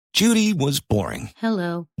Judy was boring.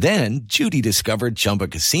 Hello. Then Judy discovered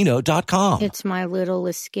ChumbaCasino.com. It's my little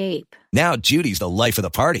escape. Now Judy's the life of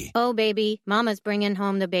the party. Oh, baby, mama's bringing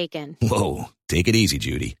home the bacon. Whoa, take it easy,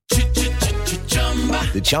 Judy.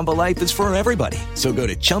 The Chumba life is for everybody. So go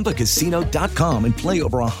to ChumbaCasino.com and play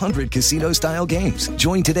over 100 casino-style games.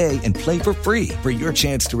 Join today and play for free for your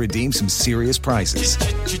chance to redeem some serious prizes.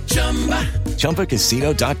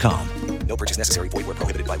 ChumbaCasino.com. No purchase necessary. Void where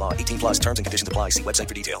prohibited by law. 18 plus terms and conditions apply. See website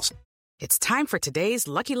for details. It's time for today's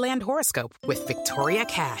Lucky Land horoscope with Victoria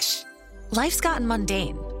Cash. Life's gotten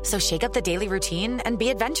mundane, so shake up the daily routine and be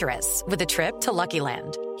adventurous with a trip to Lucky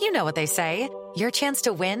Land. You know what they say. Your chance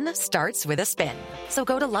to win starts with a spin. So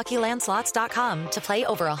go to LuckyLandSlots.com to play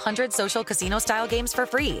over 100 social casino-style games for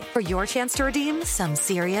free for your chance to redeem some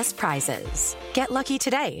serious prizes. Get lucky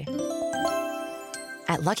today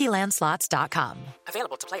at LuckyLandSlots.com.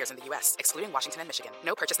 Available to players in the U.S., excluding Washington and Michigan.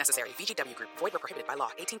 No purchase necessary. VGW Group. Void where prohibited by law.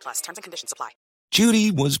 18 plus. Terms and conditions apply.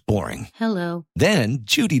 Judy was boring. Hello. Then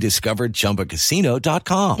Judy discovered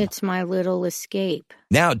ChumbaCasino.com. It's my little escape.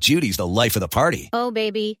 Now Judy's the life of the party. Oh,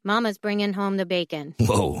 baby, mama's bringing home the bacon.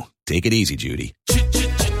 Whoa, take it easy, Judy.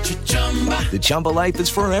 The Chumba life is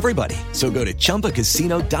for everybody. So go to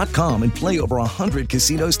ChumbaCasino.com and play over 100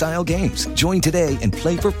 casino-style games. Join today and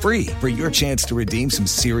play for free for your chance to redeem some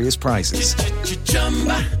serious prizes.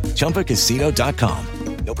 ChumbaCasino.com.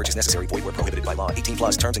 No purchase necessary. Void where prohibited by law. 18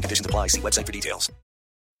 plus terms and conditions apply. See website for details.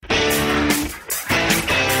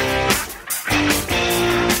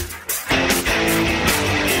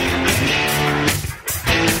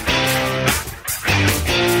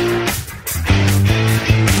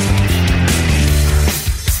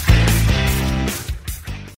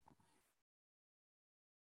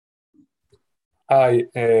 Hi,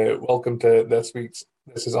 welcome to this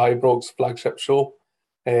is Ibrox flagship show.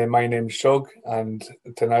 My name's Shug, and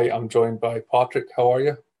tonight I'm joined by Patrick. How are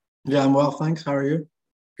you? Yeah, I'm well, thanks. How are you?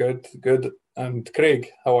 Good. And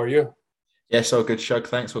Craig, how are you? Yes, all good, Shug.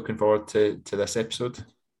 Thanks. Looking forward to this episode.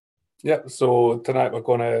 Yeah, so tonight we're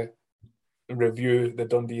going to review the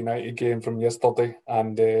Dundee United game from yesterday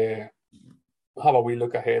and have a wee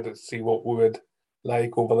look ahead and see what we would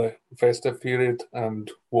like over the festive period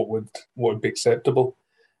and what would be acceptable.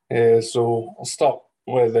 So I'll start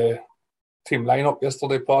with the team lineup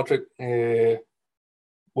yesterday, Patrick.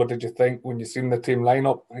 What did you think when you seen the team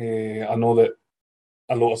lineup? I know that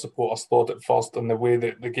a lot of supporters thought at first, and the way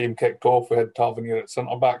that the game kicked off, we had Tavernier at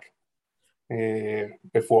centre back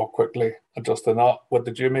before quickly adjusting that. What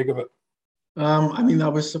did you make of it? I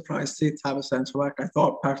was surprised to have a centre back. I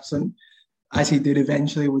thought Patterson, as he did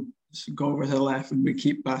eventually, would go over to the left and we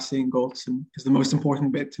keep Bassey and Goldson, because the most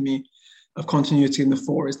important bit to me of continuity in the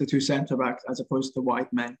four is the two centre backs as opposed to wide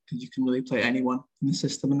men, because you can really play anyone in the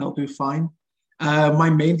system and they'll do fine. My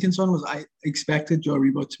main concern was I expected Joe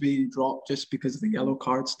Aribo to be dropped just because of the yellow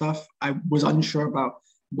card stuff. I was unsure about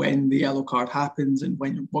when the yellow card happens and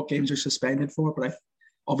what games are suspended for, but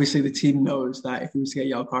obviously the team knows that if he was to get a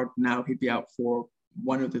yellow card now, he'd be out for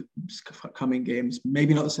one of the coming games.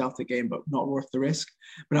 Maybe not the Celtic game, but not worth the risk.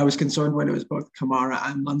 But I was concerned when it was both Kamara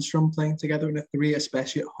and Lundstrom playing together in a three,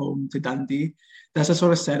 especially at home to Dundee. That's a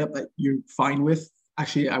sort of setup that you're fine with.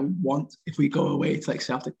 Actually, I would want, if we go away to like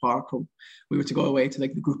Celtic Park, or we were to go away to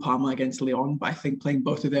like the Groupama against Lyon, but I think playing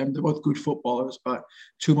both of them, they're both good footballers, but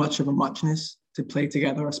too much of a muchness to play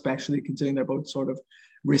together, especially considering they're both sort of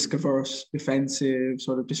risk-averse, defensive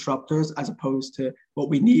sort of disruptors, as opposed to what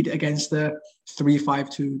we need against the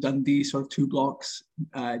 3-5-2 Dundee sort of two blocks,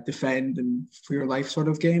 defend and for your life sort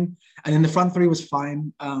of game. And then the front three was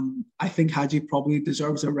fine. I think Hadji probably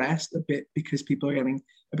deserves a rest a bit because people are getting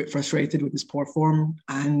a bit frustrated with his poor form,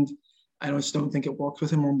 and I just don't think it worked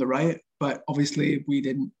with him on the right. But obviously we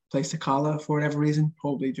didn't play Sakala for whatever reason,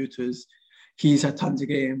 probably due to he's had tons of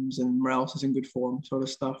games and Morelos is in good form sort of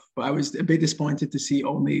stuff. But I was a bit disappointed to see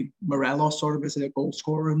only Morelos sort of as a goal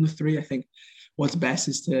scorer in the three. I think what's best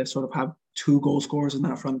is to sort of have two goal scorers in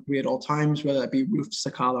that front three at all times, whether it be Ruth,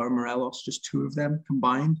 Sakala or Morelos, just two of them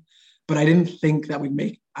combined. But I didn't think that we'd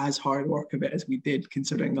make as hard work of it as we did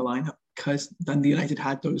considering the lineup, because Dundee United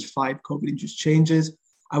had those 5 COVID-induced changes.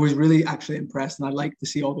 I was really actually impressed, and I'd like to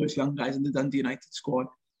see all those young guys in the Dundee United squad.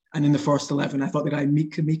 And in the first 11, I thought the guy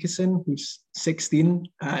Mika Mikason, who's 16,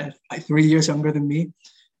 3 years younger than me,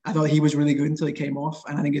 I thought he was really good until he came off.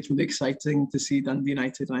 And I think it's really exciting to see Dundee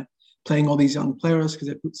United playing all these young players, because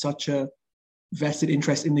it put such a vested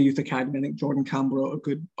interest in the youth academy. I think Jordan Campbell wrote a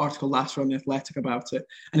good article last year on The Athletic about it.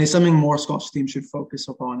 And it's something more Scottish teams should focus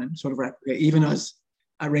upon and sort of replicate. Even as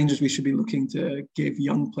at Rangers, we should be looking to give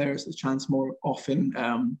young players the chance more often.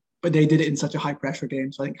 But they did it in such a high pressure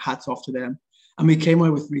game. So I think hats off to them. and we came away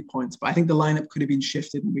with 3 points. But I think the lineup could have been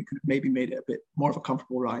shifted, and we could have maybe made it a bit more of a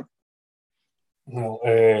comfortable ride. Well,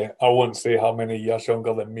 I won't say how many years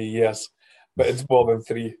younger than me, yes, but it's more than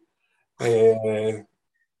 3.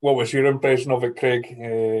 What was your impression of it, Craig?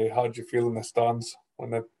 How did you feel in the stands when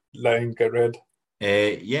the line got read?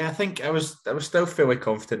 Yeah, I think I was still fairly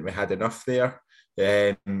confident we had enough there.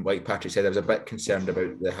 Like Patrick said, I was a bit concerned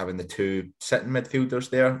about having the 2 sitting midfielders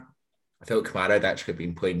there. I felt Kamara had actually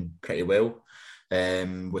been playing pretty well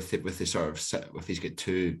with the sort of with he's got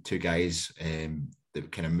two guys that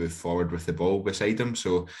kind of move forward with the ball beside him.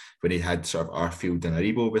 So when he had sort of Arfield and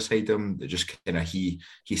Aribo beside him, that just kind of he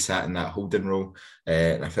sat in that holding role,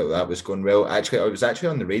 and I felt that was going well. Actually, I was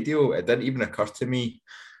on the radio. It didn't even occur to me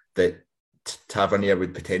that Tavernier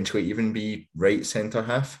would potentially even be right centre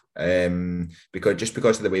half,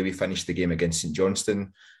 because of the way we finished the game against St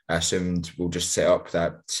Johnstone. I assumed we'll just set up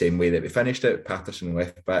that same way that we finished it: Patterson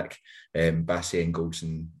left back, Bassey and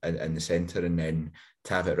Goldson in the centre, and then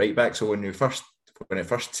Tav at right back. So when it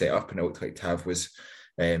first set up and it looked like Tav was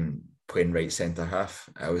playing right centre half,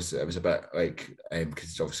 I was a bit like,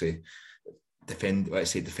 because obviously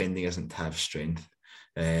defending isn't Tav's strength.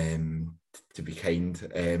 To be kind,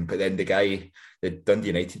 but then the Dundee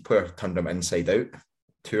United player turned him inside out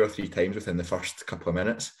 2 or 3 times within the first couple of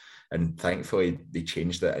minutes, and thankfully they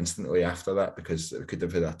changed it instantly after that, because it could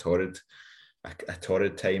have had a torrid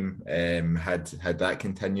time had that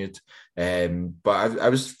continued. But I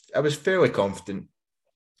was fairly confident.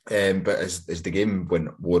 But as the game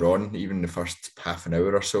wore on, even the first half an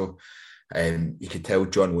hour or so, you could tell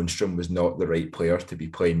John Lundstrom was not the right player to be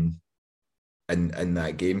playing in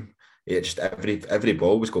that game. It just every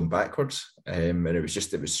ball was going backwards, and it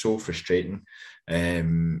was so frustrating.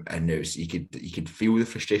 And you could feel the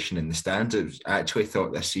frustration in the stands. I actually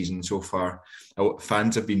thought this season so far,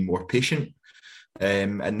 fans have been more patient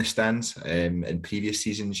in the stands. In previous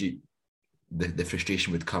seasons, the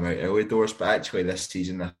frustration would come out early doors, but actually this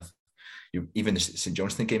season, even the St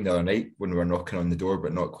Johnstone game the other night, when we were knocking on the door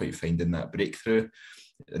but not quite finding that breakthrough,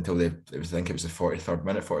 until I think it was the 43rd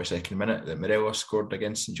minute, 42nd minute that Morelos scored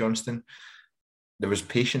against St Johnstone. There was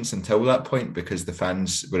patience until that point, because the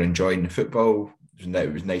fans were enjoying the football.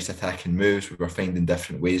 It was nice attacking moves. We were finding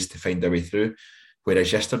different ways to find our way through.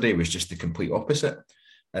 Whereas yesterday was just the complete opposite.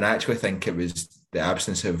 And I actually think it was the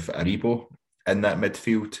absence of Aribo in that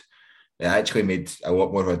midfield. It actually made a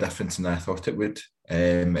lot more of a difference than I thought it would.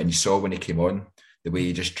 And you saw when he came on, the way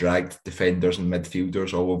he just dragged defenders and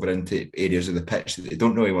midfielders all over into areas of the pitch that they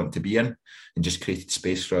don't really want to be in, and just created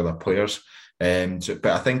space for other players. But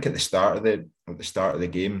I think at the start of the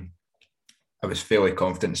game, I was fairly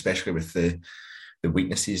confident, especially with the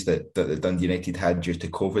weaknesses that the Dundee United had due to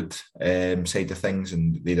COVID side of things,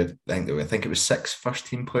 and they did. I think it was 6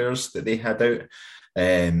 first-team players that they had out.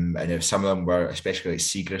 And some of them were, especially like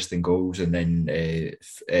Siegrist in goals, and then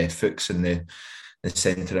Fuchs in the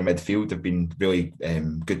centre of midfield have been really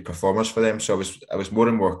good performers for them. So I was more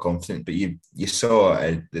and more confident. But you saw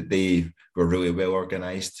that they were really well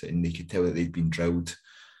organised, and they could tell that they'd been drilled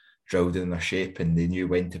in their shape, and they knew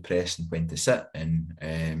when to press and when to sit.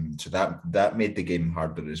 And so that made the game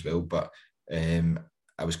harder as well. But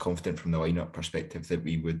I was confident from the lineup perspective that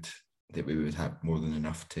we would have more than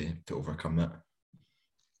enough to overcome that.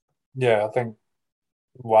 Yeah, I think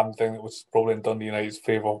one thing that was probably in Dundee United's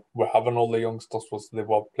favour with having all the youngsters was they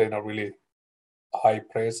were playing a really high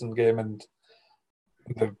pressing game, and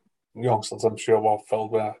the youngsters, I'm sure, were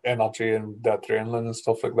filled with energy and the adrenaline and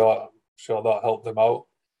stuff like that. I'm sure that helped them out.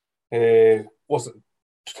 Wasn't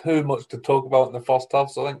too much to talk about in the first half,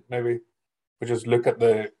 so I think maybe we just look at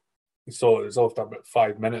so it was after about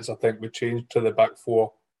 5 minutes, I think we changed to the back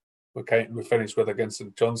 4. We finished with against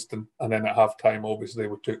St Johnstone, and then at half time, obviously,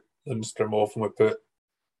 we took Lundstrom off and we put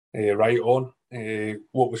Wright on.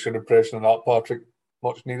 What was your impression of that, Patrick?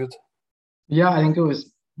 Much needed? Yeah, I think it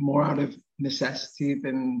was more out of necessity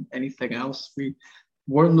than anything else. We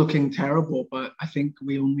weren't looking terrible, but I think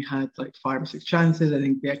we only had like 5 or 6 chances. I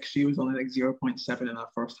think the XG was only like 0.7 in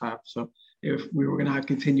that first half. So if we were going to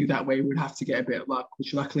continue that way, we'd have to get a bit of luck,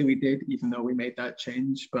 which luckily we did, even though we made that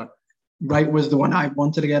change. But Wright was the one I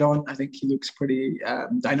wanted to get on. I think he looks pretty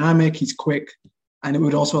dynamic. He's quick. And it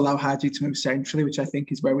would also allow Hadji to move centrally, which I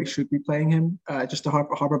think is where we should be playing him. Just to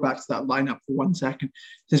harbour back to that lineup for 1 second.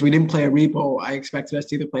 Since we didn't play Aribo, I expected us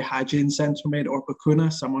to either play Hadji in centre mid or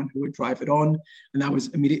Bakuna, someone who would drive it on. And that was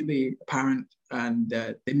immediately apparent. And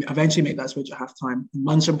they eventually made that switch at halftime.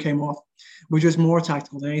 Lundstrom came off, which was more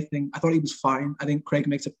tactical than anything. I thought he was fine. I think Craig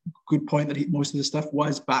makes a good point that most of the stuff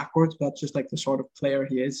was backwards. That's just like the sort of player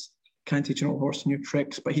he is. Can't teach an old horse new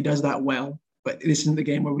tricks, but he does that well. But this isn't the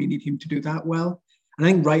game where we need him to do that well. And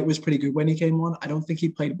I think Wright was pretty good when he came on. I don't think he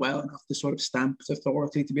played well enough to sort of stamp his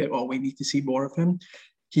authority to be like, oh, we need to see more of him.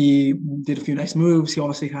 He did a few nice moves. He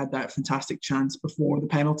obviously had that fantastic chance before the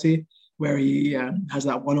penalty where he has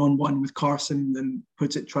that one-on-one with Carson and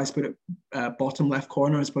tries to put it bottom left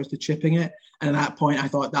corner as opposed to chipping it. And at that point, I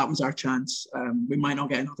thought that was our chance. We might not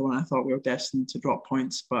get another one. I thought we were destined to drop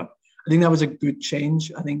points, but I think that was a good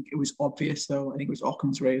change. I think it was obvious, though. I think it was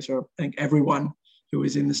Occam's razor. I think everyone who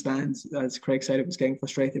was in the stands, as Craig said, it was getting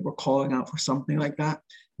frustrated, were calling out for something like that.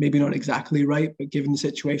 Maybe not exactly right, but given the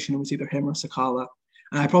situation, it was either him or Sakala.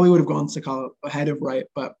 And I probably would have gone Sakala ahead of Wright,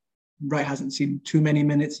 but Wright hasn't seen too many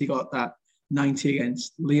minutes. He got that 90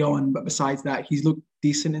 against Leon, but besides that, he's looked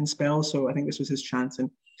decent in spells. So I think this was his chance. And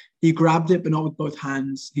he grabbed it, but not with both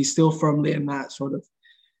hands. He's still firmly in that sort of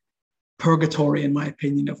purgatory, in my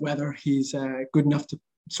opinion, of whether he's good enough to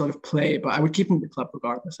sort of play. But I would keep him at the club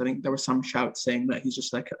regardless. I think there were some shouts saying that he's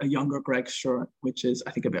just like a younger Greg Stewart, which is,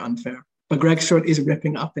 I think, a bit unfair. But Greg Stewart is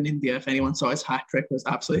ripping up in India. If anyone saw his hat trick, it was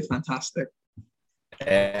absolutely fantastic.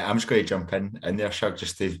 I'm just going to jump in there, Shug,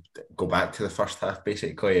 just to go back to the first half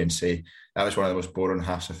basically and say that was one of the most boring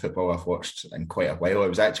halves of football I've watched in quite a while. It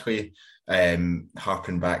was actually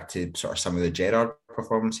harping back to sort of some of the Gerrard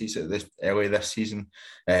performances early this season,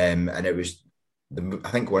 and it was I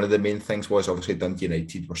think one of the main things was obviously Dundee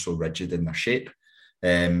United were so rigid in their shape,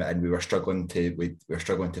 and we were struggling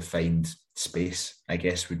to find space, I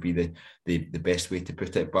guess would be the best way to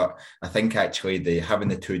put it. But I think actually having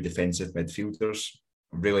the two defensive midfielders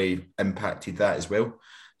really impacted that as well,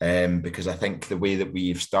 because I think the way that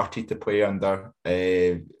we've started to play under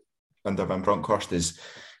Van Bronckhorst is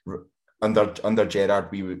under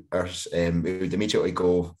Gerrard we would immediately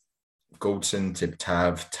go Goldson to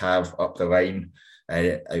Tav up the line,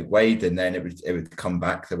 out wide, and then it would come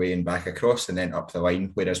back the way and back across and then up the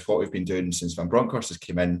line. Whereas what we've been doing since Van Bronckhorst has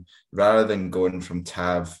come in, rather than going from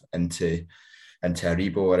Tav into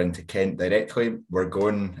Aribo or into Kent directly, we're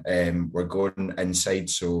going inside.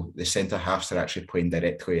 So the centre halves are actually playing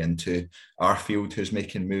directly into Arfield, who's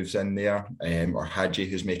making moves in there, or Hadji,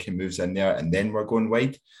 who's making moves in there, and then we're going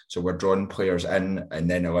wide. So we're drawing players in and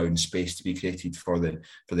then allowing space to be created for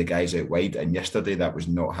the guys out wide. And yesterday that was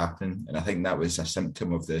not happening, and I think that was a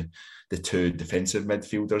symptom of the two defensive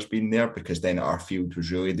midfielders being there, because then Arfield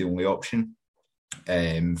was really the only option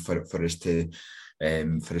for us to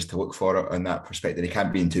look for it on that perspective. He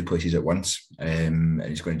can't be in two places at once, and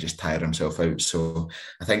he's going to just tire himself out. So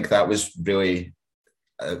I think that was really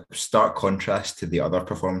a stark contrast to the other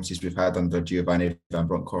performances we've had under Giovanni Van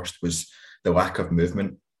Bronckhorst, was the lack of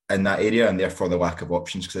movement in that area, and therefore the lack of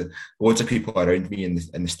options. Because loads of people around me in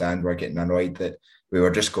the stand were getting annoyed that we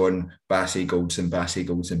were just going Bassey,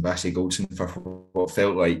 Goldson for what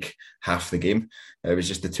felt like half the game. It was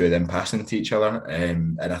just the two of them passing to each other.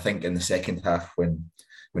 And I think in the second half, when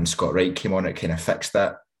Scott Wright came on, it kind of fixed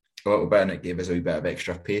that a little bit, and it gave us a wee bit of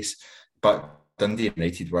extra pace. But Dundee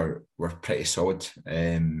United were pretty solid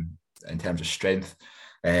in terms of strength.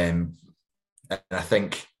 And I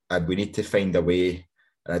think we need to find a way,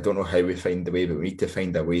 and I don't know how we find the way, but we need to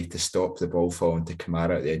find a way to stop the ball falling to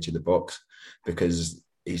Kamara at the edge of the box, because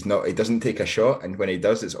he doesn't take a shot, and when he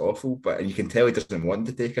does, it's awful. And you can tell he doesn't want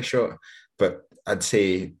to take a shot. But I'd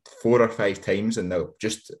say 4 or 5 times, and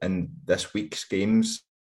just in this week's games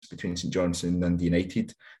between St Johnstone and Dundee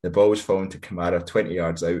United, the ball was falling to Kamara 20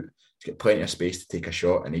 yards out. He's got plenty of space to take a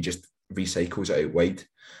shot, and he just recycles it out wide.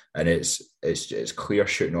 And it's clear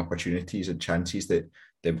shooting opportunities and chances that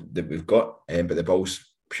we've got, but the ball's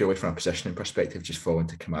purely from a positioning perspective just falling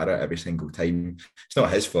to Kamara every single time. It's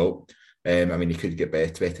not his fault. I mean, he could get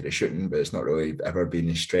better at shooting, but it's not really ever been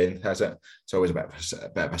his strength, has it? It's always a bit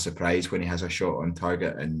of a surprise when he has a shot on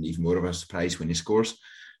target, and even more of a surprise when he scores.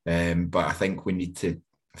 But I think we need to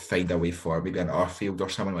find a way for maybe an Arfield or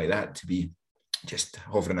something like that to be just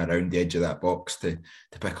hovering around the edge of that box to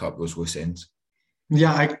pick up those loose ends.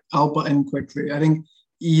 Yeah, I'll butt in quickly. I think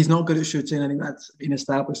he's not good at shooting. I think that's been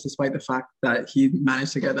established, despite the fact that he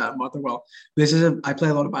managed to get that Motherwell. I play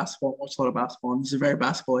a lot of basketball, watch a lot of basketball, and this is a very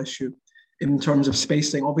basketball issue in terms of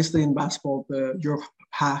spacing. Obviously, in basketball, your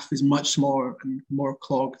half is much smaller and more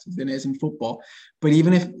clogged than it is in football. But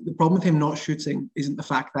even if the problem with him not shooting isn't the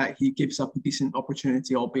fact that he gives up a decent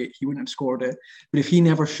opportunity, albeit he wouldn't have scored it. But if he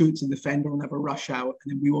never shoots, the defender will never rush out,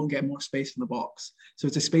 and then we won't get more space in the box. So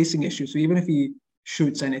it's a spacing issue. So even if he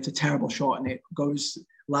shoots and it's a terrible shot and it goes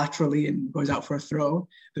laterally and goes out for a throw,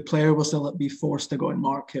 the player will still be forced to go and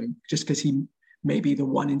mark him, just because he maybe the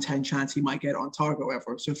 1 in 10 chance he might get on target or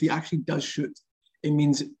whatever. So if he actually does shoot, it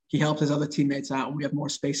means he helps his other teammates out and we have more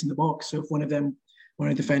space in the box. So if one of the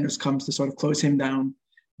defenders comes to sort of close him down,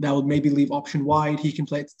 they'll maybe leave option wide. He can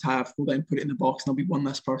play it to Tav. We'll then put it in the box, and there'll be one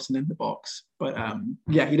less person in the box. But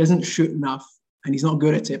he doesn't shoot enough, and he's not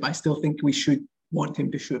good at it. But I still think we should want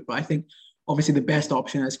him to shoot. But I think obviously the best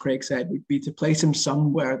option, as Craig said, would be to place him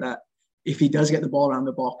somewhere that if he does get the ball around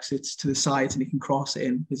the box, it's to the sides and he can cross it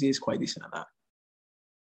in, because he is quite decent at that.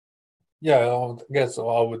 Yeah, I guess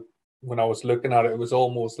when I was looking at it, it was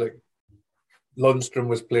almost like Lundstrom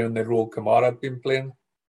was playing the role Kamara had been playing,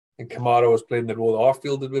 and Kamara was playing the role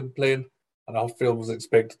Arfield had been playing, and Arfield was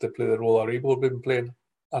expected to play the role Aribo had been playing.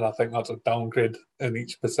 And I think that's a downgrade in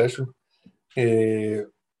each position.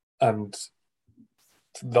 And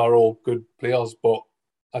they're all good players, but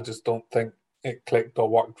I just don't think it clicked or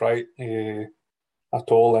worked right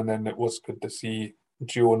at all. And then it was good to see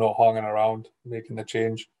Gio not hanging around, making the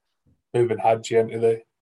change, moving Hadji into the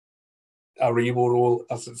Aribo role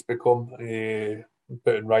as it's become,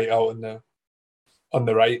 putting Wright out on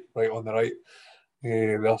the right.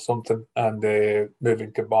 There's something, and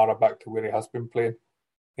moving Kamara back to where he has been playing.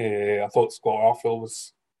 I thought Scott Arfield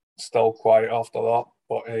was still quiet after that,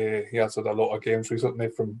 but he has had a lot of games recently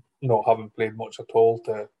from not having played much at all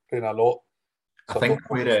to playing a lot. So I think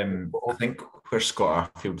where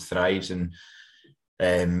Scott Arfield thrives, and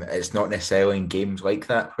it's not necessarily in games like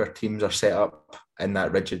that where teams are set up in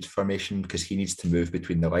that rigid formation, because he needs to move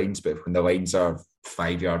between the lines. But when the lines are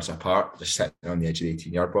 5 yards apart, just sitting on the edge of the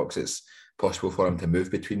 18-yard box, it's possible for him to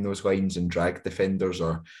move between those lines and drag defenders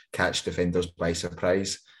or catch defenders by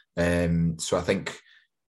surprise. So I think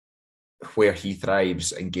where he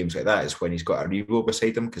thrives in games like that is when he's got Aribo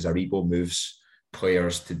beside him, because Aribo moves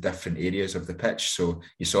players to different areas of the pitch. So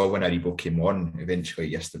you saw when Aribo came on eventually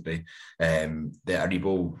yesterday, that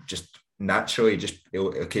Aribo just naturally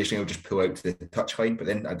occasionally just pull out to the touchline, but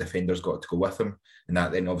then a defender's got to go with him, and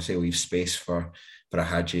that then obviously leaves space for a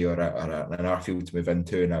Hadji or an Arfield to move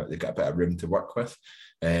into, and they've got a bit of room to work with.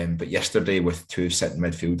 But yesterday, with two sitting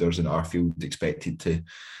midfielders and Arfield expected to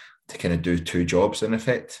kind of do two jobs in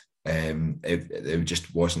effect, it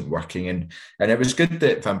just wasn't working. And it was good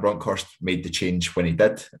that Van Bronckhorst made the change when he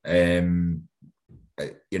did. You're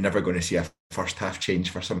never going to see a first half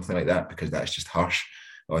change for something like that, because that's just harsh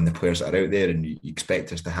on the players that are out there, and you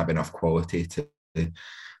expect us to have enough quality to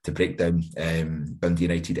break down Dundee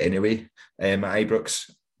United anyway at Ibrox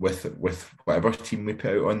with whatever team we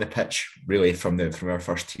put out on the pitch, really from our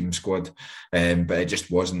first team squad. But it just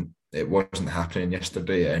wasn't happening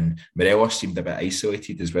yesterday, and Morelos seemed a bit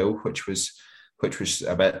isolated as well, which was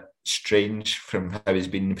a bit strange from how he's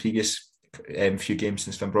been in the previous few games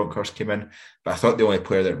since Van Bronckhorst came in. But I thought the only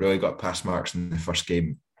player that really got past marks in the first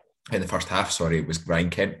half, was Ryan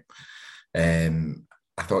Kent.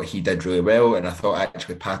 I thought he did really well, and I thought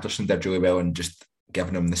actually Patterson did really well in just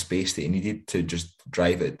giving him the space that he needed to just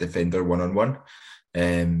drive at defender one-on-one.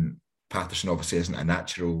 Patterson obviously isn't a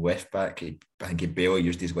natural left back. I think he barely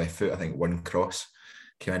used his left foot. I think one cross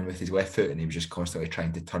came in with his left foot, and he was just constantly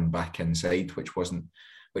trying to turn back inside, which wasn't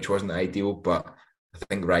ideal. But I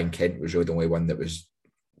think Ryan Kent was really the only one that was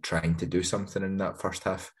trying to do something in that first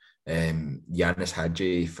half. Yanis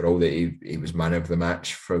Hadji, for all that he was man of the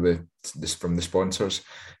match from the sponsors,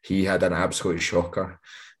 he had an absolute shocker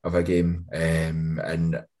of a game.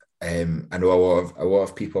 And I know a lot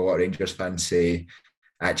of people, a lot of Rangers fans say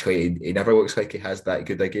actually he never looks like he has that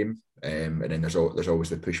good a game. And then there's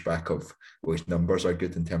always the pushback of, well, his numbers are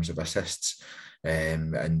good in terms of assists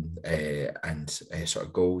and sort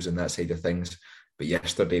of goals and that side of things. But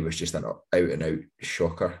yesterday was just an out and out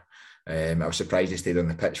shocker. I was surprised he stayed on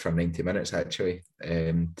the pitch for 90 minutes, actually,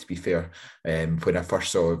 to be fair. When I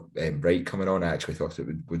first saw Wright coming on, I actually thought it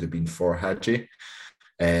would have been for Hadji.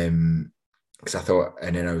 Because I thought,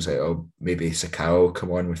 and then I was like, oh, maybe Sakao will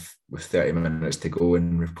come on with 30 minutes to go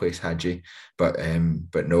and replace Hadji. But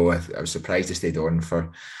no, I was surprised he stayed on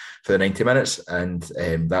for the 90 minutes. And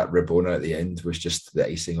that Rabona at the end was just the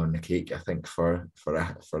icing on the cake, I think, for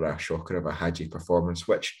a shocker of a Hadji performance,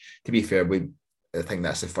 which, to be fair, I think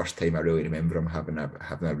that's the first time I really remember him having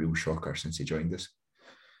a real shocker since he joined us.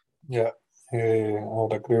 Yeah, I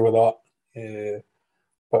would agree with that.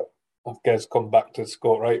 But I guess come back to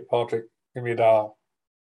Scott Wright, Patrick, he made a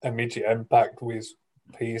immediate impact with his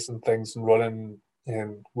pace and things and running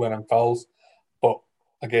and winning fouls. But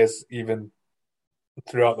I guess even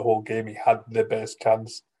throughout the whole game, he had the best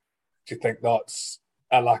chance. Do you think that's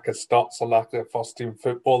a lack of stats, a lack of first team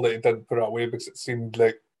football that he didn't put it away? Because it seemed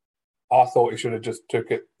like I thought he should have just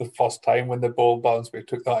took it the first time when the ball bounced, but he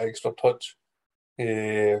took that extra touch.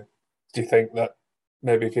 Do you think that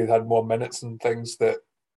maybe if he had more minutes and things that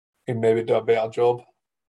he'd maybe do a better job?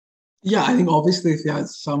 Yeah, I think obviously if he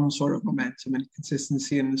has some sort of momentum and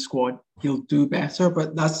consistency in the squad, he'll do better.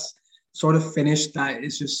 But that's sort of finish that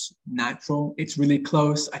is just natural. It's really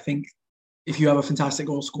close. I think if you have a fantastic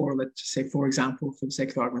goal scorer, let's just say, for example, for the sake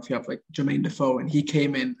of the argument, if you have like Jermaine Defoe and he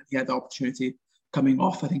came in, he had the opportunity coming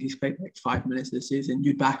off, I think he's played like 5 minutes this season,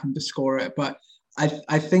 you'd back him to score it. But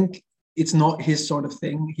I think it's not his sort of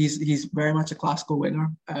thing. He's very much a classical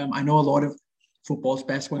winger. I know a lot of football's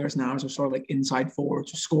best wingers now are sort of like inside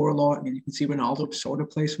forwards who score a lot. I mean, you can see Ronaldo sort of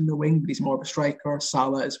plays from the wing, but he's more of a striker,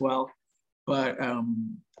 Salah as well. But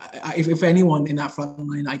if anyone in that front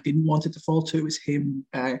line I didn't want it to fall to, it was him.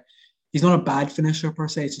 He's not a bad finisher per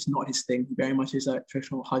se. It's just not his thing. He very much is that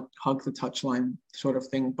traditional hug the touchline sort of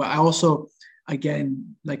thing. But I also,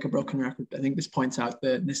 again, like a broken record, I think this points out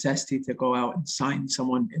the necessity to go out and sign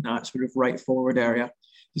someone in that sort of right forward area.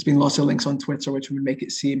 There's been lots of links on Twitter which would make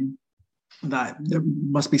it seem that there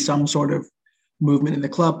must be some sort of movement in the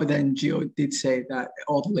club. But then Gio did say that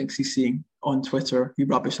all the links he's seeing on Twitter, he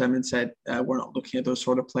rubbished them and said, we're not looking at those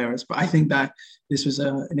sort of players. But I think that this was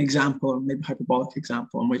an example, or maybe a hyperbolic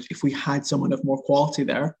example, in which if we had someone of more quality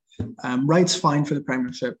there, Wright's fine for the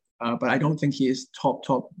Premiership, but I don't think he is top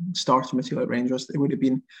starter material at Rangers. It would have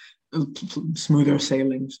been smoother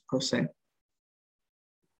sailings per se.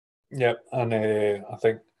 Yep, and I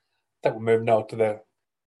think we'll move now to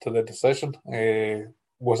the decision.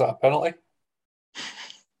 Was it a penalty?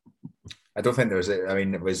 I don't think there was. I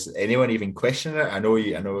mean, was anyone even questioning it? I know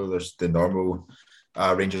there's the normal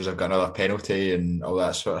Rangers have got another penalty and all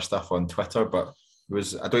that sort of stuff on Twitter, but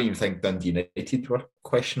I don't even think Dundee United were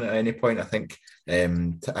questioning it at any point. I think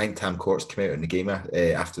Tam Courts came out in the game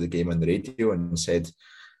after the game on the radio and said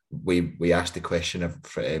we asked the question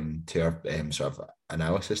to our sort of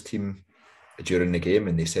analysis team during the game,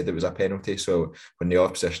 and they said it was a penalty. So when the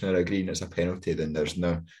opposition are agreeing it's a penalty, then there's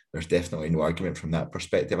definitely no argument from that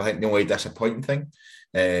perspective. I think the only disappointing thing,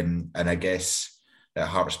 and I guess it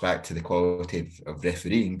harks back to the quality of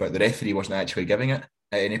refereeing, but the referee wasn't actually giving it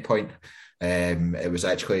at any point. It was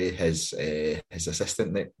actually his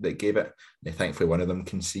assistant that gave it. And thankfully, one of them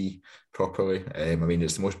can see properly. I mean,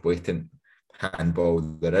 it's the most blatant handball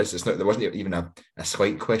there is. There wasn't even a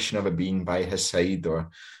slight question of it being by his side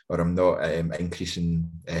or I'm not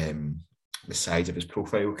increasing the size of his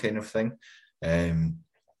profile kind of thing.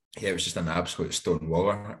 It was just an absolute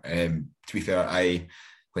stonewaller. To be fair,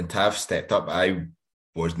 when Tav stepped up, I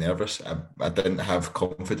was nervous. I didn't have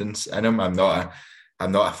confidence in him. I'm not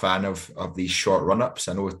a fan of these short run-ups.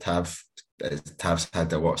 I know Tav's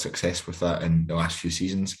had a lot of success with that in the last few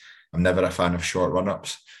seasons. I'm never a fan of short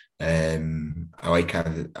run-ups. I like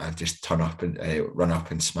I just turn up and run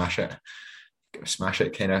up and smash it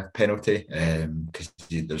kind of penalty because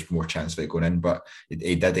there's more chance of it going in. But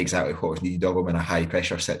he did exactly what was needed of him in a high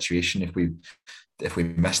pressure situation. If we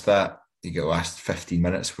missed that, you get the last 15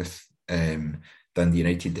 minutes with Dundee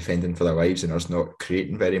United defending for their lives and us not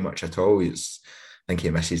creating very much at all. I think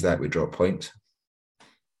he misses that, we drop points.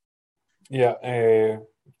 Yeah, to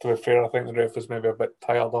be fair, I think the ref was maybe a bit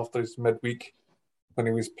tired after his midweek when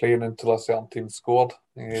he was playing until a certain team scored.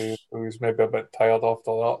 He was maybe a bit tired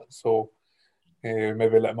after that, so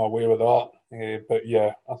maybe let him away with that. But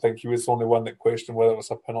yeah, I think he was the only one that questioned whether it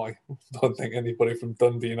was a penalty. I don't think anybody from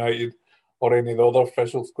Dundee United or any of the other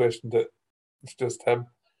officials questioned it. It's just him.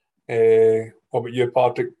 What about you,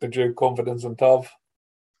 Patrick? Did you have confidence in Tav?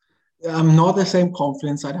 Not the same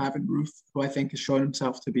confidence I'd have in Ruth, who I think has shown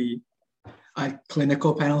himself to be a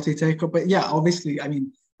clinical penalty taker. But yeah, obviously, I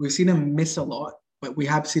mean, we've seen him miss a lot, but we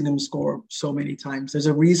have seen him score so many times. There's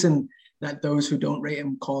a reason that those who don't rate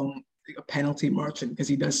him call him a penalty merchant, because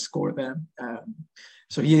he does score them.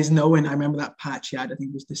 So he is known. I remember that patch he had, I think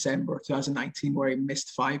it was December 2019, where he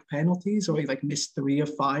missed 5 penalties, or he missed 3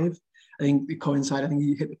 of 5. I think it coincided. I think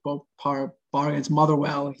he hit the bar against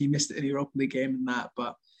Motherwell. He missed it in the Europa League game and that.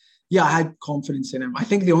 But yeah, I had confidence in him. I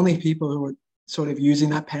think the only people who were sort of using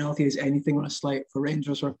that penalty as anything on a slight for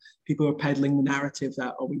Rangers were people who were peddling the narrative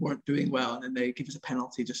that, we weren't doing well, and then they give us a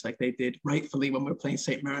penalty just like they did rightfully when we were playing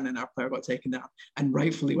St. Mirren and our player got taken down, and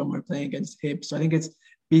rightfully when we were playing against Hibs. So I think it's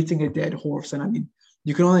beating a dead horse. And I mean,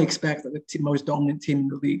 you can only expect that the most dominant team in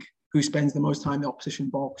the league, who spends the most time in the opposition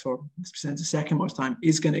box or spends the second most time,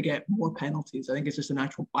 is going to get more penalties. I think it's just a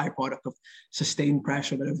natural byproduct of sustained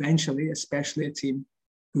pressure that eventually, especially a team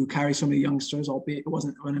who carries so many youngsters, albeit it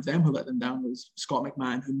wasn't one of them who let them down, it was Scott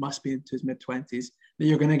McMahon, who must be into his mid-20s, that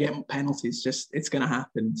you're going to get penalties. Just, it's going to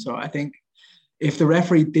happen. So I think if the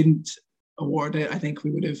referee didn't award it, I think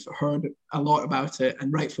we would have heard a lot about it,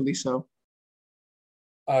 and rightfully so.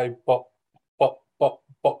 But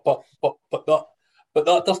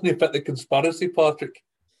that doesn't fit the conspiracy, Patrick.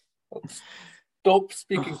 Stop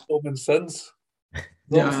speaking common sense.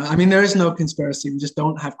 Yeah, I mean, there is no conspiracy. We just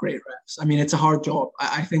don't have great refs. I mean, it's a hard job.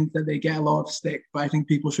 I think that they get a lot of stick, but I think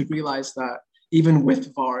people should realize that even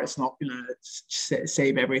with VAR, it's not going to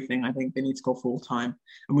save everything. I think they need to go full time,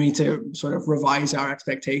 and we need to sort of revise our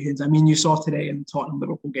expectations. I mean, you saw today in the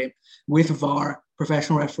Tottenham-Liverpool game, with VAR,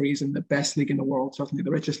 professional referees in the best league in the world, certainly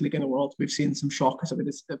the richest league in the world, we've seen some shockers of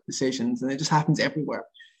decisions, and it just happens everywhere.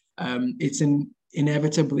 It's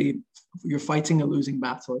inevitably, you're fighting a losing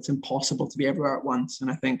battle. It's impossible to be everywhere at once.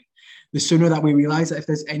 And I think the sooner that we realize that if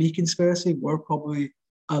there's any conspiracy, we're probably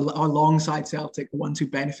alongside Celtic the ones who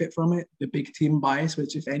benefit from it. The big team bias,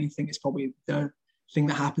 which if anything is probably the thing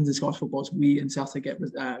that happens in Scottish football, is we in Celtic get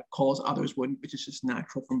calls others wouldn't, which is just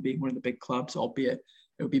natural from being one of the big clubs, albeit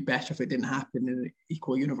it would be better if it didn't happen in an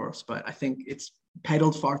equal universe. But I think it's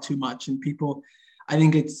peddled far too much, and people, I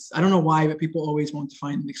don't know why, but people always want to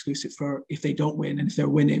find an excuse for if they don't win, and if they're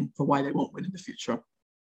winning, for why they won't win in the future.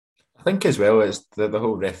 I think as well as the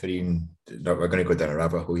whole refereeing, we're going to go down a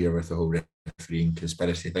rabbit hole here with the whole refereeing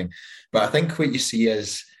conspiracy thing, but I think what you see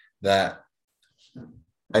is that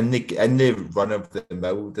in the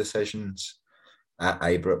run-of-the-mill decisions at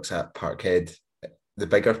Ibrox, at Parkhead, the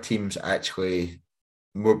bigger teams actually,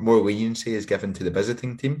 more leniency is given to the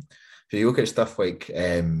visiting team. So you look at stuff like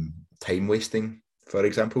time wasting, for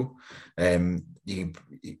example. There's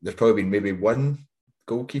probably been maybe one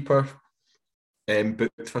goalkeeper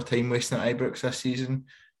booked for time wasting at Ibrox this season,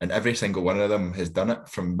 and every single one of them has done it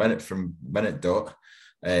from minute dot.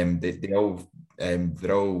 They're all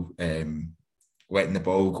letting the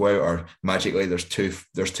ball go out, or magically there's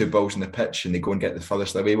two balls in the pitch and they go and get the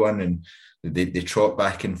furthest away one, and they trot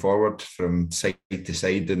back and forward from side to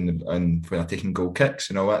side and when they're taking goal kicks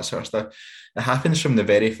and all that sort of stuff. It happens from the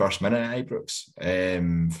very first minute at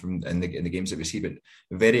Ibrox, from in the games that we see, but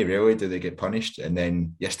very rarely do they get punished. And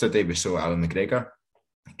then yesterday we saw Alan McGregor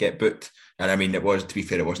get booked, and I mean, it was, to be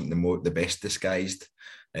fair, it wasn't the best disguised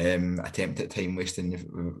attempt at time wasting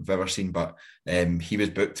we've ever seen, but he was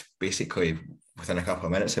booked basically within a couple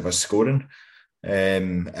of minutes of us scoring.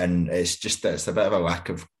 And it's a bit of a lack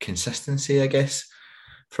of consistency, I guess,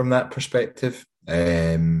 from that perspective.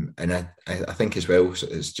 And I think as well,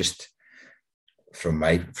 it's just from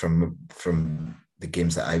the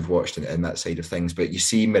games that I've watched and that side of things. But you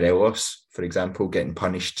see Morelos, for example, getting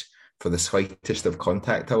punished for the slightest of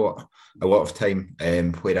contact a lot of time,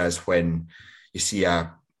 whereas when you see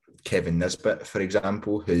a Kevin Nisbet, for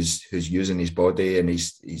example, who's using his body and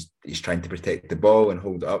he's trying to protect the ball and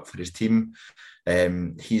hold it up for his team,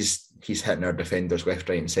 he's hitting our defenders left,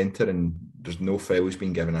 right, and centre, and there's no fouls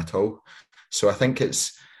being given at all. So I think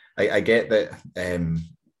I get that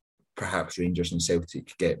perhaps Rangers and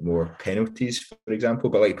Celtic get more penalties, for example,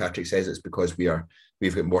 but like Patrick says, it's because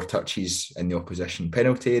we've got more touches in the opposition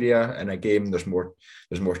penalty area in a game. There's more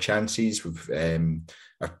chances.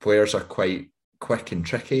 Our players are quite quick and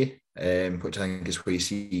tricky, which I think is where you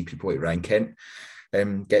see people like Ryan Kent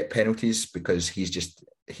get penalties, because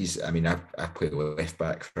I've played left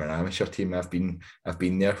back for an amateur team. I've been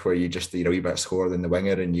there where you're a wee bit slower than the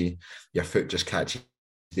winger, and your foot just catches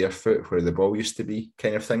their foot where the ball used to be,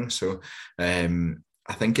 kind of thing. So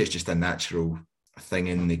I think it's just a natural thing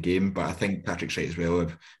in the game. But I think Patrick's right as well,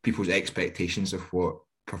 of people's expectations of what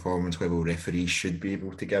performance level referees should be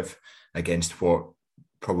able to give against what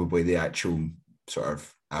probably the actual sort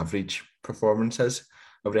of average performances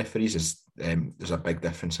of referees is. There's a big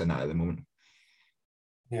difference in that at the moment.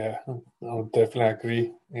 Yeah, I would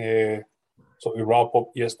definitely agree. So we wrap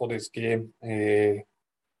up yesterday's game. I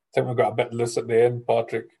think we got a bit loose at the end,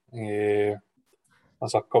 Patrick. There's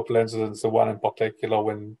a couple of incidents, the one in particular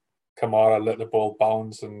when Kamara let the ball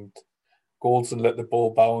bounce and Goldson let the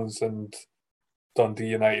ball bounce and Dundee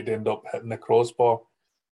United end up hitting the crossbar.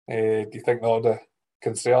 Do you think that would have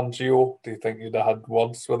concerned you? Do you think you'd have had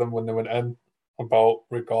words with them when they went in about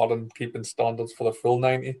regarding keeping standards for the full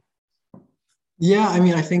 90? Yeah, I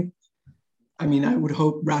would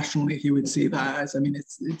hope rationally he would see that as,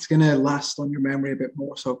 it's going to last on your memory a bit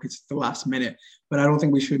more so because it's the last minute. But I don't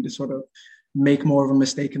think we should sort of make more of a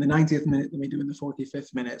mistake in the 90th minute than we do in the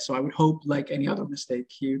 45th minute. So I would hope, like any other mistake,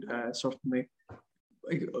 he would certainly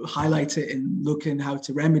highlight it and look in how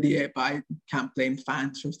to remedy it. But I can't blame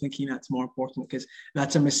fans for thinking that's more important, because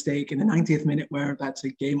that's a mistake in the 90th minute where that's a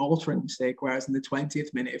game-altering mistake, whereas in the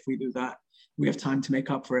 20th minute, if we do that, we have time to make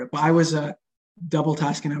up for it. But I was double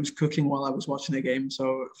tasking. I was cooking while I was watching the game.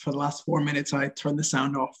 So for the last 4 minutes, I turned the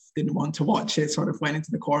sound off, didn't want to watch it, sort of went into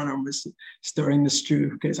the corner and was stirring the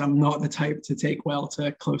stew, because I'm not the type to take well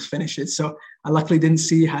to close finishes. So I luckily didn't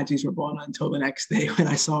see Haji's Rabona until the next day when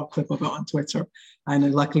I saw a clip of it on Twitter.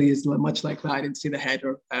 And luckily, is much like that, I didn't see the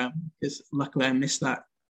header, because luckily I missed that.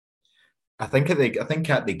 I think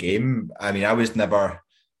at the game, I mean, I was never,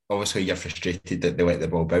 obviously you're frustrated that they let the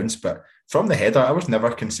ball bounce, but from the header, I was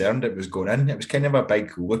never concerned it was going in. It was kind of a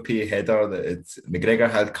big loopy header that McGregor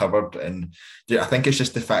had covered, and I think it's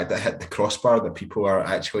just the fact that it hit the crossbar that people are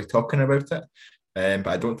actually talking about it. But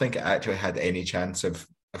I don't think it actually had any chance of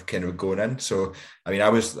kind of going in. So I mean, I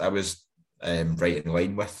was right in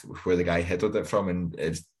line with where the guy headed it from, and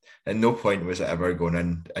it's at no point was it ever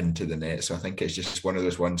going into the net. So I think it's just one of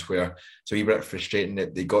those ones where it's a wee bit frustrating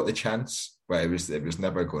that they got the chance, but it was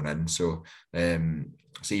never going in. So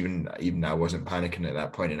so even I wasn't panicking at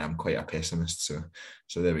that point, and I'm quite a pessimist. So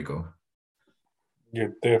there we go.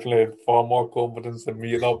 You definitely had far more confidence than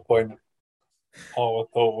me at that point. I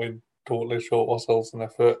thought we'd totally shot ourselves in the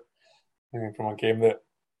foot from a game that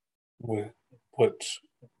we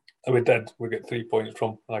did. We get 3 points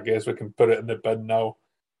from, and I guess we can put it in the bin now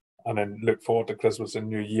and then look forward to Christmas and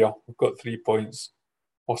New Year. We've got 3 points.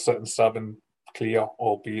 We're sitting 7 clear,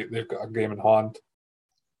 albeit they've got a game in hand.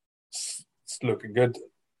 It's looking good.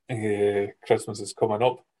 Christmas is coming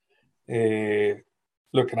up.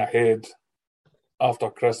 Looking ahead,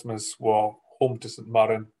 after Christmas, we're home to St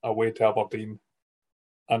Mirren, away to Aberdeen,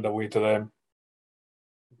 and away to them.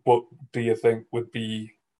 What do you think would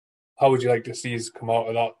be, how would you like to see us come out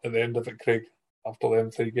of that at the end of it, Craig, after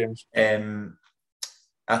them 3 games?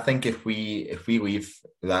 I think if we leave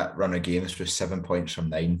that run of games with 7 points from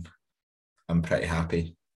 9, I'm pretty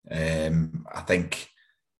happy. I think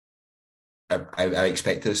I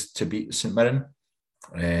expect us to beat St Mirren.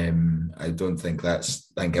 I don't think I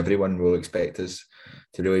think everyone will expect us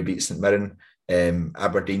to really beat St Mirren.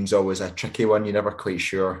 Aberdeen's always a tricky one. You're never quite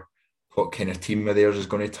sure what kind of team of theirs is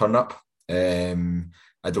going to turn up.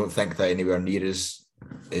 I don't think that anywhere near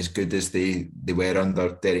as good as they were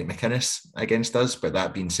under Derek McInnes against us. But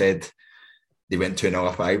that being said, they went 2-0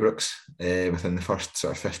 up at Ibrox within the first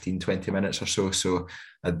sort of 15, 20 minutes or so. So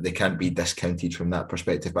they can't be discounted from that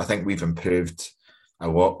perspective. But I think we've improved a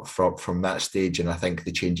lot from that stage. And I think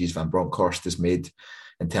the changes Van Bronckhorst has made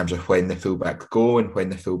in terms of when the fullbacks go and when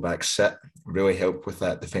the fullbacks sit really help with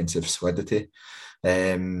that defensive solidity.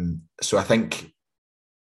 So I think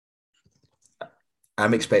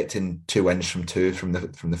I'm expecting 2 wins from 2 from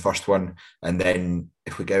the first one, and then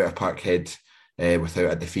if we get out of Parkhead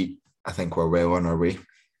without a defeat, I think we're well on our way.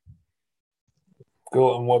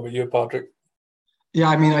 Go on. What about you, Patrick? Yeah,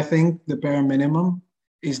 I mean, I think the bare minimum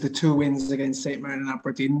is the 2 wins against St Mirren and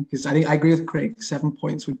Aberdeen, because I think I agree with Craig. 7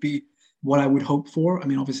 points would be what I would hope for. I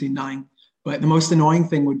mean, obviously 9. But the most annoying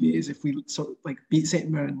thing would be is if we sort of like beat St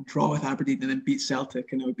Mirren, draw with Aberdeen, and then beat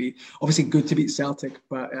Celtic, and it would be obviously good to beat Celtic,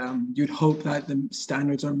 but you'd hope that the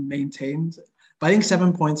standards are maintained. But I think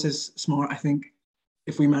 7 points is smart. I think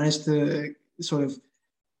if we manage to sort of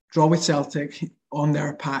draw with Celtic on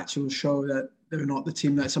their patch, it will show that they're not the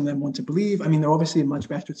team that some of them want to believe. I mean, they're obviously a much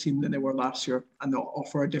better team than they were last year, and they'll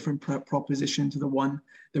offer a different proposition to the one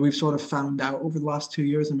that we've sort of found out over the last 2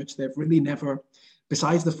 years, in which they've really never,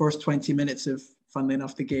 besides the first 20 minutes of, funnily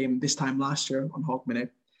enough, the game this time last year on Hogmanay,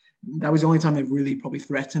 that was the only time they've really probably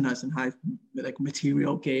threatened us and had like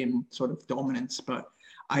material game sort of dominance. But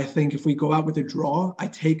I think if we go out with a draw, I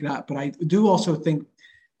take that. But I do also think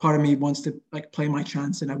part of me wants to like play my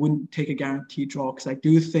chance, and I wouldn't take a guaranteed draw, because I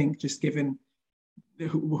do think, just given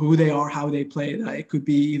who they are, how they play, that it could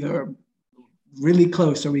be either really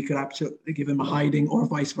close or we could absolutely give them a hiding, or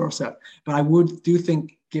vice versa. But I do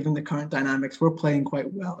think, given the current dynamics, we're playing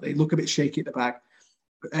quite well. They look a bit shaky at the back.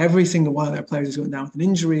 But every single one of their players is going down with an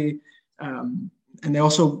injury. And they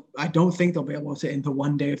also, I don't think they'll be able to, in the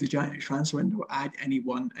one day of the January transfer window, add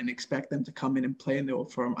anyone and expect them to come in and play in the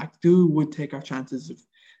Old Firm. I would take our chances of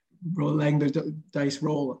letting the dice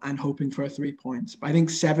roll and hoping for 3 points. But I think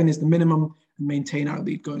 7 is the minimum, and maintain our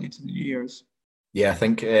lead going into the New Year's. Yeah, I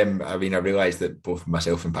think, I realised that both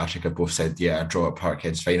myself and Patrick have both said, a draw at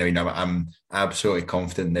Parkhead's fine. I mean, I'm absolutely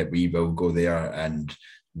confident that we will go there and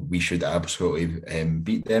we should absolutely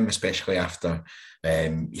beat them, especially after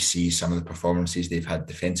you see some of the performances they've had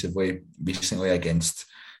defensively recently against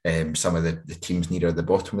some of the teams near the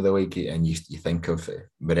bottom of the league. And you think of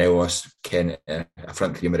Morelos, Kent, a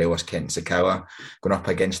front three, Morelos, Kent, and Sakala going up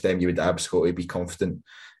against them, you would absolutely be confident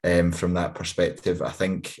from that perspective. I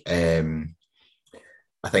think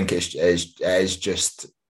it is just,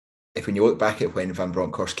 if when you look back at when Van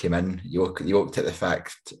Bronckhorst came in, you looked at the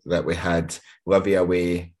fact that we had Livy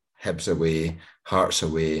away, Hibs away, Hearts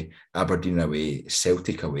away, Aberdeen away,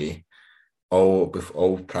 Celtic away, all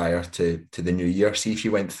prior to the new year. See, if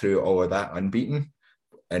you went through all of that unbeaten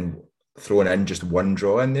and thrown in just one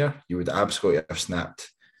draw in there, you would absolutely have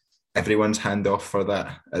snapped everyone's hand off for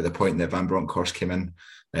that at the point that Van Bronckhorst came in.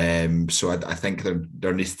 So I think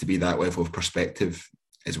there needs to be that level of perspective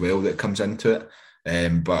as well that comes into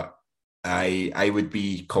it. But I would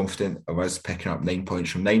be confident of us picking up 9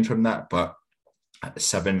 points from 9 from that, but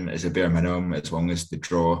 7 is a bare minimum as long as the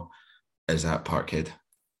draw is at Parkhead.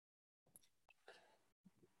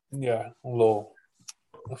 Yeah, although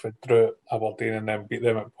if we drew at Aberdeen and then beat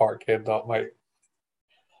them at Parkhead, that might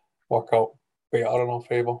work out better in our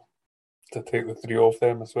favour to take the 3 off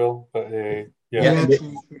them as well. But True.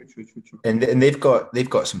 And they've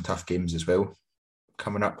got some tough games as well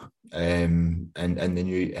coming up, and the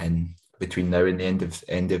new and between now and the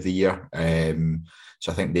end of the year.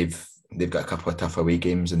 So I think they've got a couple of tough away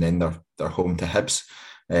games, and then they're home to Hibs,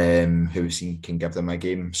 who we've seen can give them a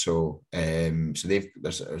game. So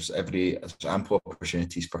there's ample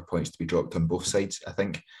opportunities for points to be dropped on both sides. I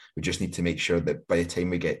think we just need to make sure that by the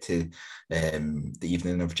time we get to the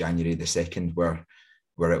evening of January the 2nd,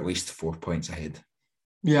 we're at least 4 points ahead.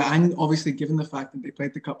 Yeah, and obviously, given the fact that they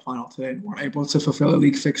played the cup final today and weren't able to fulfill a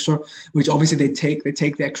league fixture, which obviously they take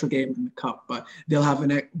the extra game in the cup, but they'll have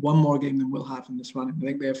one more game than we'll have in this run. I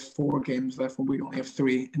think they have 4 games left when we only have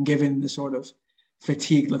 3. And given the sort of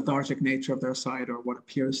fatigued, lethargic nature of their side, or what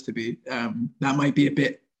appears to be, that might be a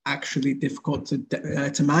bit actually difficult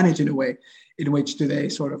to manage in a way. In which do they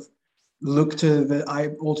sort of look to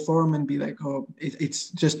the Old Firm and be like, oh,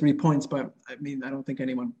 it's just 3 points, but I mean, I don't think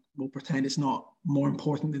anyone will pretend it's not more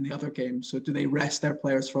important than the other games. So do they rest their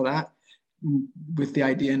players for that, with the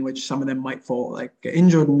idea in which some of them might get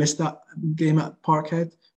injured and miss that game at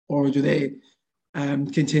Parkhead, or do they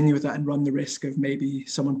continue with that and run the risk of maybe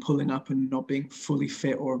someone pulling up and not being fully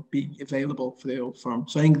fit or being available for the Old Firm?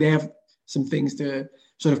 So I think they have some things to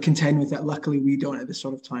sort of contend with that. Luckily, we don't at this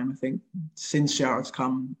sort of time. I think since Gerrard's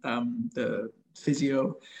come, the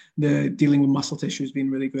physio, the dealing with muscle tissue has been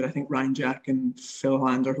really good. I think Ryan Jack and Phil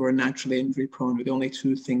Hollander, who are naturally injury prone, are the only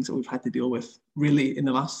 2 things that we've had to deal with really in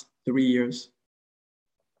the last 3 years.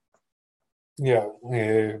 Yeah,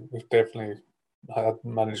 we've definitely had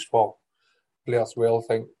managed to play us well, I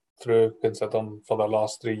think, through, considering for the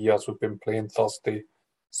last 3 years we've been playing Thursday,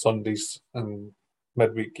 Sundays, and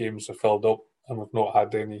midweek games are filled up, and we've not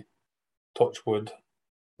had any, touch wood,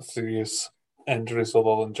 serious injuries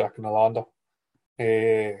other than Jack and Alanda.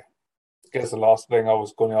 I guess the last thing I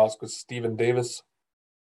was going to ask was Stephen Davis.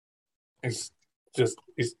 He's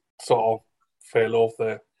sort of fell off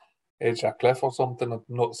the edge of a cliff or something. I've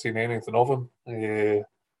not seen anything of him.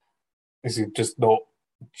 Is he just not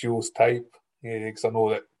Joe's type? Because I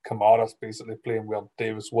know that Kamara's basically playing where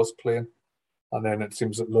Davis was playing, and then it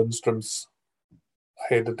seems that Lundstrom's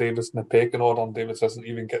ahead of Davis in the pecking order, and Davis isn't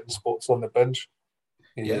even getting spots on the bench.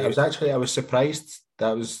 Yeah, I was surprised.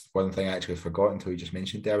 That was one thing I actually forgot until you just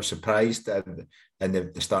mentioned it. I was surprised in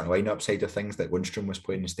the starting lineup side of things that Lundstrom was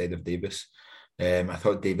playing instead of Davis. I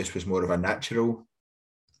thought Davis was more of a natural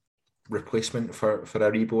replacement for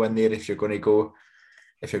Aribo in there if you're going to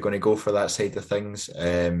go for that side of things.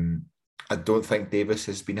 I don't think Davis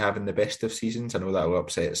has been having the best of seasons. I know that will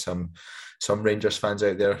upset some Rangers fans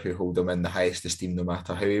out there who hold him in the highest esteem no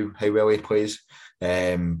matter how well he plays.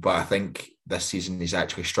 But I think this season he's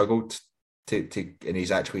actually struggled and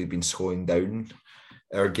he's actually been slowing down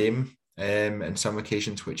our game in some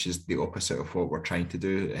occasions, which is the opposite of what we're trying to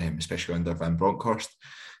do, especially under Van Bronckhorst.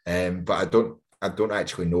 But I don't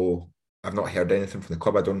actually know. I've not heard anything from the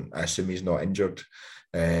club. I assume he's not injured.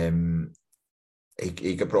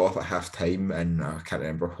 He got brought off at half time, and I can't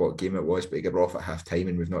remember what game it was, but he got brought off at half time,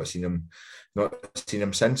 and we've not seen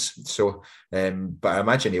him since. So, but I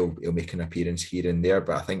imagine he'll make an appearance here and there.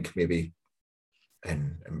 But I think maybe,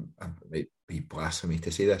 and it might be blasphemy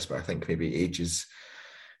to say this, but I think maybe age is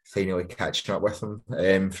finally catching up with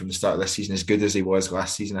him from the start of this season. As good as he was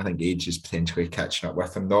last season, I think age is potentially catching up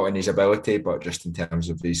with him, not in his ability, but just in terms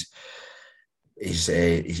of his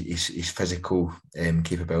physical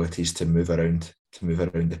capabilities to move around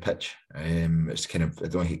the pitch. It's kind of, I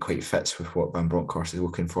don't think it quite fits with what Van Bronckhorst is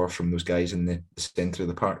looking for from those guys in the centre of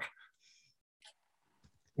the park.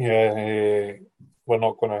 Yeah, we're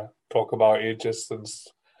not going to talk about ages since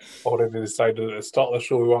already decided at the start of the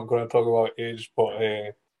show we weren't going to talk about age, but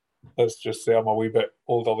let's just say I'm a wee bit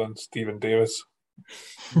older than Stephen Davis,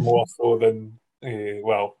 more so than,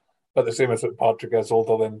 but the same as that Patrick is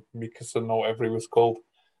older than Mikason or whatever he was called.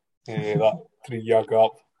 That 3-year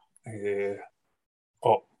gap.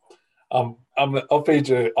 I'm of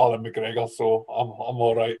age of Alan McGregor, so I'm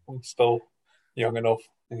all right. I'm still young enough.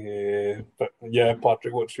 But yeah,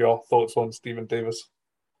 Patrick, what's your thoughts on Stephen Davis?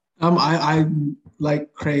 I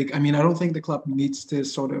like Craig. I mean, I don't think the club needs to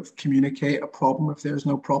sort of communicate a problem if there's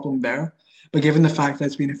no problem there. But given the fact that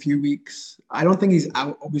it's been a few weeks, I don't think he's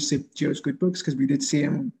out, obviously, Gio's good books, because we did see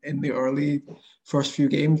him in the early first few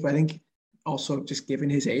games. But I think also just given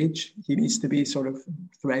his age, he needs to be sort of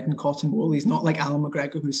threading cotton wool. He's not like Alan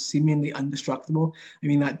McGregor, who's seemingly indestructible. I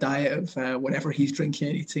mean, that diet of whatever he's drinking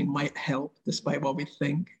and eating might help, despite what we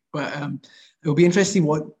think. But it'll be interesting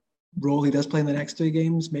what role he does play in the next 3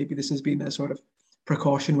 games. Maybe this has been a sort of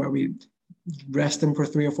precaution where we rest him for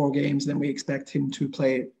 3 or 4 games, and then we expect him to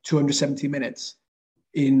play 270 minutes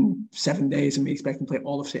in 7 days, and we expect him to play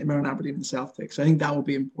all of St. Mirren, Aberdeen and Celtic. So I think that will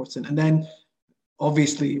be important. And then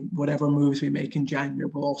obviously whatever moves we make in January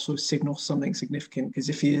will also signal something significant, because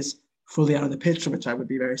if he is fully out of the picture, which I would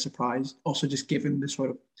be very surprised, also just given the sort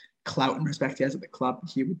of clout and respect he has at the club,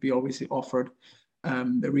 he would be obviously offered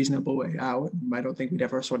a reasonable way out. I don't think we'd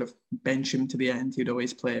ever sort of bench him to the end. He'd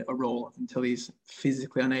always play a role until he's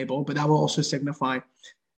physically unable. But that will also signify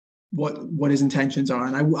what his intentions are.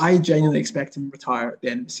 And I genuinely expect him to retire at the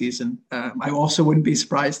end of the season. I also wouldn't be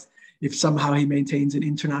surprised if somehow he maintains an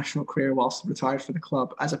international career whilst retired for the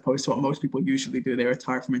club, as opposed to what most people usually do. They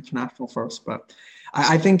retire from international first. But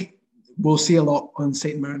I think we'll see a lot on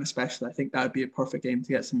St. Mirren especially. I think that would be a perfect game to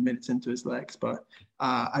get some minutes into his legs. But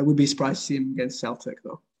I would be surprised to see him against Celtic,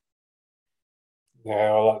 though.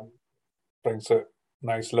 Yeah, well, that brings a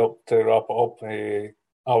nice look to wrap it up.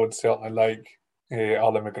 I would certainly like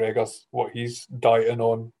Alan McGregor's, what he's dieting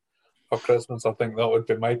on for Christmas. I think that would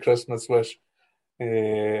be my Christmas wish.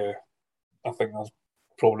 I think that's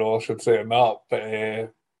probably all I should say on that.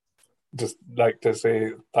 But just like to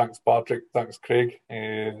say thanks, Patrick. Thanks, Craig.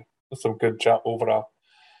 Some good chat over a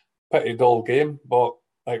pretty dull game, but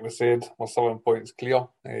like we said, we're 7 points clear,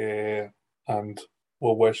 and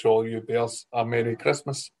we'll wish all you Bears a Merry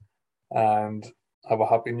Christmas and have a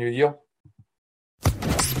Happy New Year.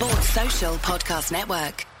 Sports Social Podcast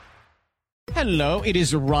Network. Hello, it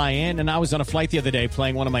is Ryan, and I was on a flight the other day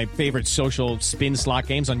playing one of my favorite social spin slot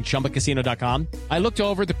games on ChumbaCasino.com. I looked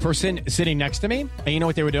over at the person sitting next to me, and you know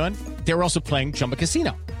what they were doing? They were also playing Chumba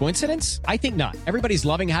Casino. Coincidence? I think not. Everybody's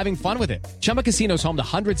loving having fun with it. Chumba Casino is home to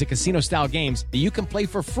hundreds of casino-style games that you can play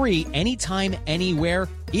for free anytime, anywhere,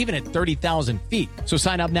 even at 30,000 feet. So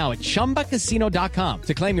sign up now at ChumbaCasino.com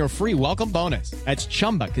to claim your free welcome bonus. That's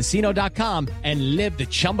ChumbaCasino.com and live the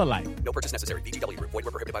Chumba life. No purchase necessary. VGW Group. Void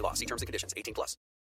where prohibited by law. See terms and conditions. 18+.